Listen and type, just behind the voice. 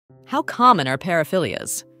How common are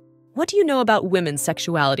paraphilias? What do you know about women's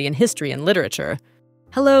sexuality in history and literature?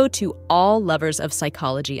 Hello to all lovers of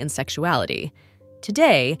psychology and sexuality.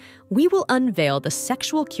 Today, we will unveil the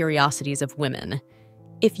sexual curiosities of women.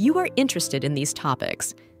 If you are interested in these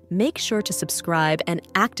topics, make sure to subscribe and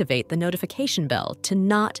activate the notification bell to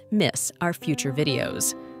not miss our future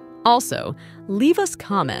videos. Also, leave us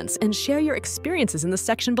comments and share your experiences in the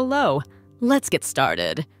section below. Let's get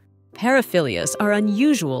started. Paraphilias are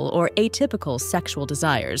unusual or atypical sexual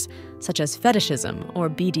desires, such as fetishism or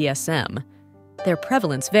BDSM. Their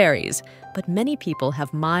prevalence varies, but many people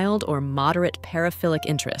have mild or moderate paraphilic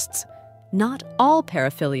interests. Not all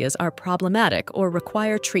paraphilias are problematic or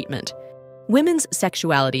require treatment. Women's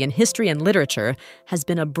sexuality in history and literature has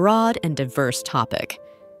been a broad and diverse topic.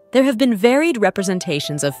 There have been varied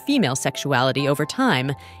representations of female sexuality over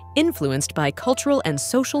time, influenced by cultural and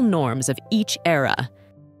social norms of each era.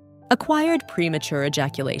 Acquired premature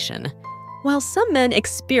ejaculation. While some men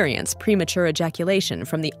experience premature ejaculation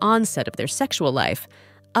from the onset of their sexual life,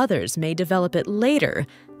 others may develop it later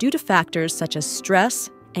due to factors such as stress,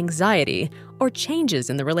 anxiety, or changes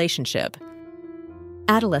in the relationship.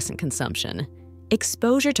 Adolescent consumption.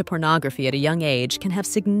 Exposure to pornography at a young age can have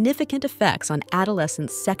significant effects on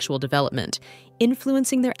adolescents' sexual development,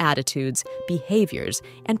 influencing their attitudes, behaviors,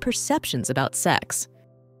 and perceptions about sex.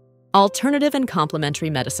 Alternative and complementary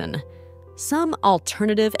medicine. Some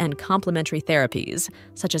alternative and complementary therapies,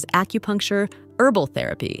 such as acupuncture, herbal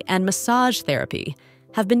therapy, and massage therapy,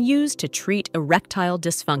 have been used to treat erectile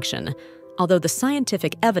dysfunction, although the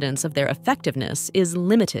scientific evidence of their effectiveness is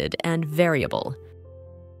limited and variable.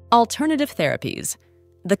 Alternative therapies.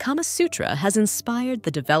 The Kama Sutra has inspired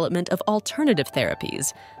the development of alternative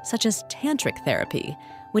therapies, such as tantric therapy,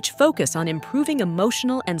 which focus on improving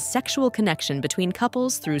emotional and sexual connection between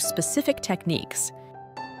couples through specific techniques.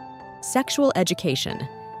 Sexual education.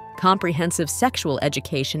 Comprehensive sexual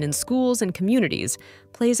education in schools and communities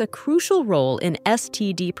plays a crucial role in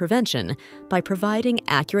STD prevention by providing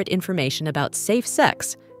accurate information about safe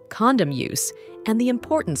sex, condom use, and the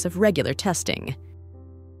importance of regular testing.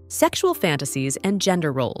 Sexual fantasies and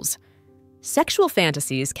gender roles. Sexual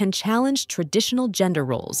fantasies can challenge traditional gender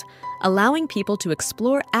roles, allowing people to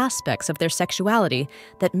explore aspects of their sexuality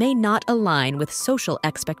that may not align with social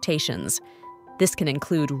expectations. This can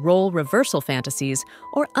include role reversal fantasies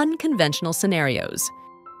or unconventional scenarios.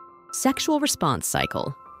 Sexual response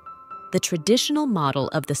cycle. The traditional model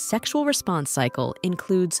of the sexual response cycle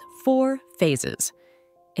includes 4 phases: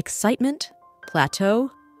 excitement, plateau,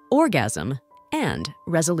 orgasm, and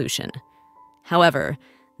resolution. However,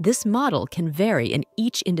 this model can vary in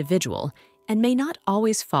each individual and may not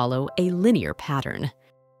always follow a linear pattern.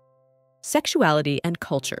 Sexuality and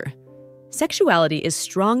culture. Sexuality is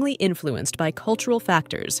strongly influenced by cultural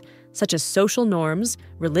factors, such as social norms,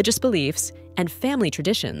 religious beliefs, and family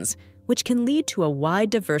traditions, which can lead to a wide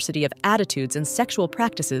diversity of attitudes and sexual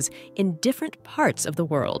practices in different parts of the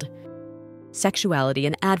world. Sexuality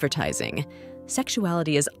and advertising.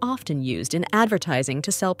 Sexuality is often used in advertising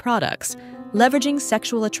to sell products, leveraging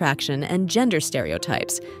sexual attraction and gender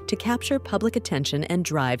stereotypes to capture public attention and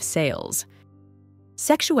drive sales.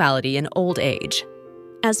 Sexuality in old age.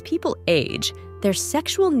 As people age, their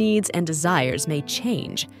sexual needs and desires may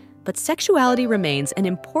change, but sexuality remains an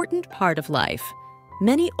important part of life.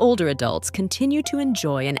 Many older adults continue to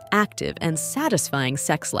enjoy an active and satisfying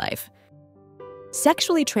sex life.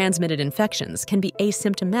 Sexually transmitted infections can be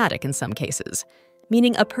asymptomatic in some cases,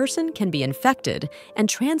 meaning a person can be infected and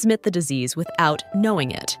transmit the disease without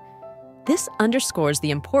knowing it. This underscores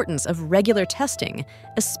the importance of regular testing,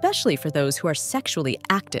 especially for those who are sexually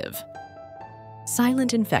active.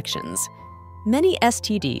 Silent infections. Many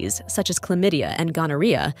STDs, such as chlamydia and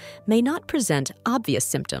gonorrhea, may not present obvious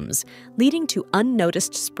symptoms, leading to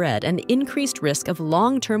unnoticed spread and increased risk of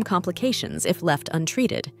long-term complications if left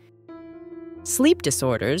untreated. Sleep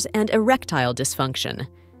disorders and erectile dysfunction.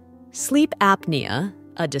 Sleep apnea,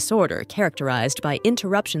 a disorder characterized by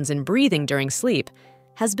interruptions in breathing during sleep,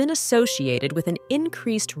 has been associated with an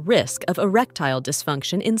increased risk of erectile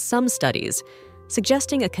dysfunction in some studies,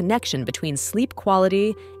 suggesting a connection between sleep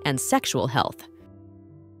quality and sexual health.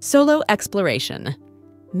 Solo exploration.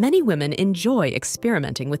 Many women enjoy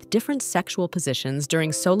experimenting with different sexual positions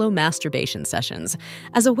during solo masturbation sessions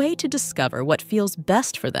as a way to discover what feels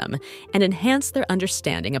best for them and enhance their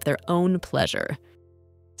understanding of their own pleasure.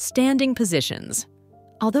 Standing positions.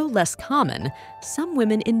 Although less common, some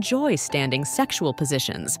women enjoy standing sexual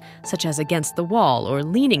positions, such as against the wall or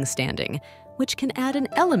leaning standing, which can add an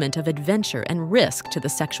element of adventure and risk to the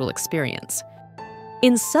sexual experience.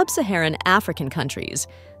 In sub-Saharan African countries,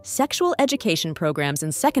 Sexual education programs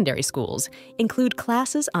in secondary schools include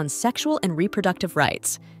classes on sexual and reproductive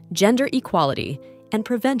rights, gender equality, and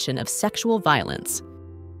prevention of sexual violence.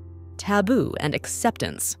 Taboo and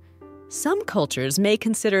acceptance. Some cultures may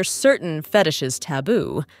consider certain fetishes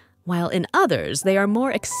taboo, while in others they are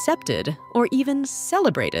more accepted or even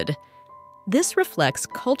celebrated. This reflects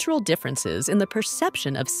cultural differences in the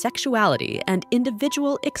perception of sexuality and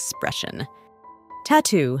individual expression.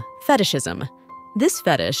 Tattoo, fetishism. This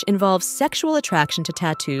fetish involves sexual attraction to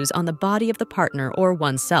tattoos on the body of the partner or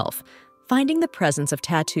oneself, finding the presence of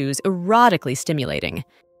tattoos erotically stimulating.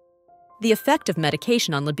 The effect of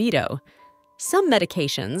medication on libido. Some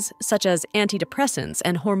medications, such as antidepressants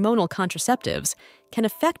and hormonal contraceptives, can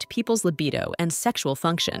affect people's libido and sexual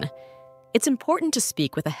function. It's important to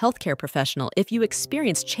speak with a healthcare professional if you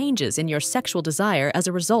experience changes in your sexual desire as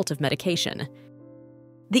a result of medication.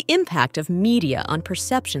 The impact of media on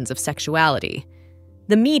perceptions of sexuality.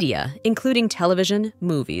 The media, including television,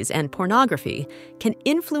 movies, and pornography, can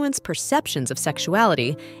influence perceptions of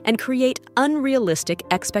sexuality and create unrealistic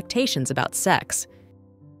expectations about sex.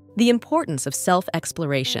 The importance of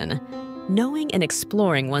self-exploration. Knowing and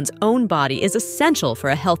exploring one's own body is essential for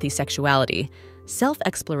a healthy sexuality.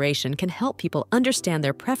 Self-exploration can help people understand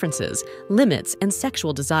their preferences, limits, and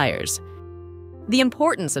sexual desires. The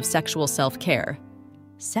importance of sexual self-care.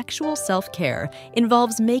 Sexual self-care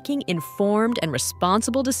involves making informed and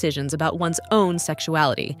responsible decisions about one's own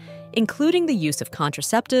sexuality, including the use of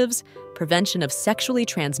contraceptives, prevention of sexually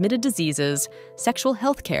transmitted diseases, sexual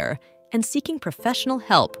health care, and seeking professional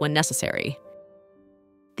help when necessary.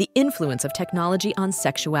 The influence of technology on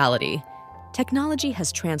sexuality. Technology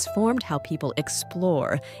has transformed how people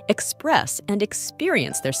explore, express, and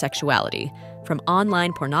experience their sexuality, from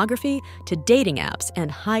online pornography to dating apps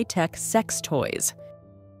and high-tech sex toys.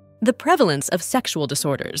 The prevalence of sexual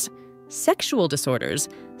disorders. Sexual disorders,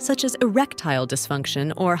 such as erectile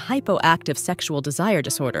dysfunction or hypoactive sexual desire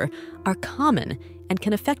disorder, are common and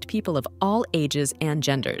can affect people of all ages and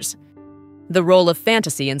genders. The role of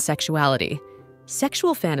fantasy in sexuality.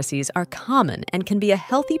 Sexual fantasies are common and can be a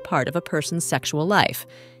healthy part of a person's sexual life.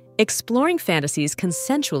 Exploring fantasies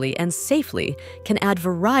consensually and safely can add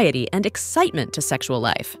variety and excitement to sexual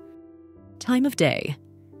life. Time of day.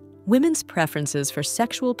 Women's preferences for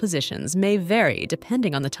sexual positions may vary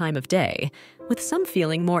depending on the time of day, with some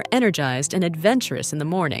feeling more energized and adventurous in the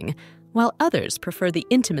morning, while others prefer the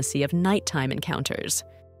intimacy of nighttime encounters.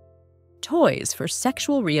 Toys for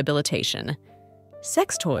sexual rehabilitation.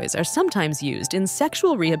 Sex toys are sometimes used in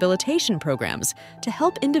sexual rehabilitation programs to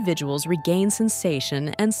help individuals regain sensation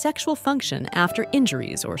and sexual function after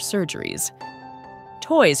injuries or surgeries.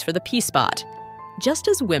 Toys for the P-spot. Just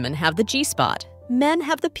as women have the G-spot, men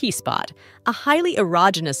have the P-spot, a highly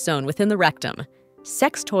erogenous zone within the rectum.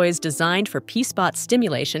 Sex toys designed for P-spot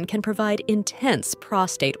stimulation can provide intense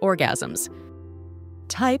prostate orgasms.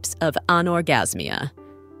 Types of anorgasmia.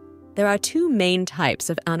 There are two main types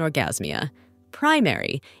of anorgasmia: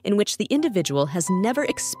 primary, in which the individual has never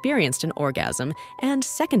experienced an orgasm, and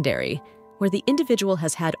secondary, where the individual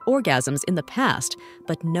has had orgasms in the past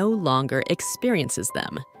but no longer experiences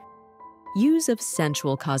them. Use of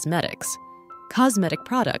sensual cosmetics. Cosmetic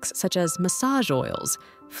products such as massage oils,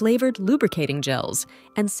 flavored lubricating gels,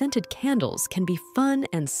 and scented candles can be fun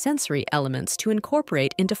and sensory elements to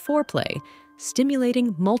incorporate into foreplay,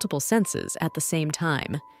 stimulating multiple senses at the same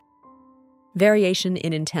time. Variation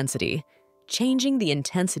in intensity. Changing the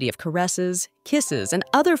intensity of caresses, kisses, and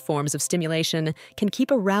other forms of stimulation can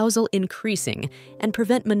keep arousal increasing and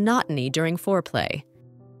prevent monotony during foreplay.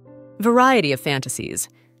 Variety of fantasies.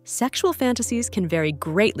 Sexual fantasies can vary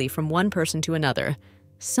greatly from one person to another.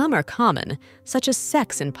 Some are common, such as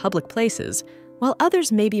sex in public places, while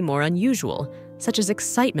others may be more unusual, such as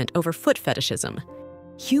excitement over foot fetishism.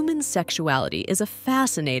 Human sexuality is a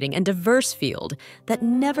fascinating and diverse field that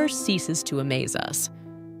never ceases to amaze us.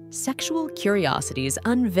 Sexual curiosities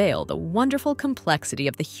unveil the wonderful complexity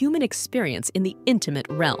of the human experience in the intimate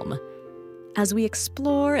realm. As we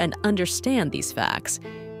explore and understand these facts,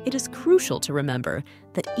 it is crucial to remember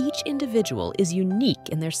that each individual is unique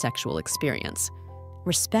in their sexual experience.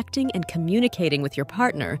 Respecting and communicating with your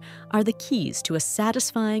partner are the keys to a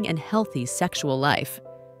satisfying and healthy sexual life.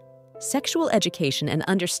 Sexual education and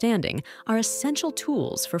understanding are essential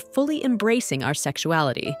tools for fully embracing our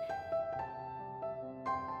sexuality.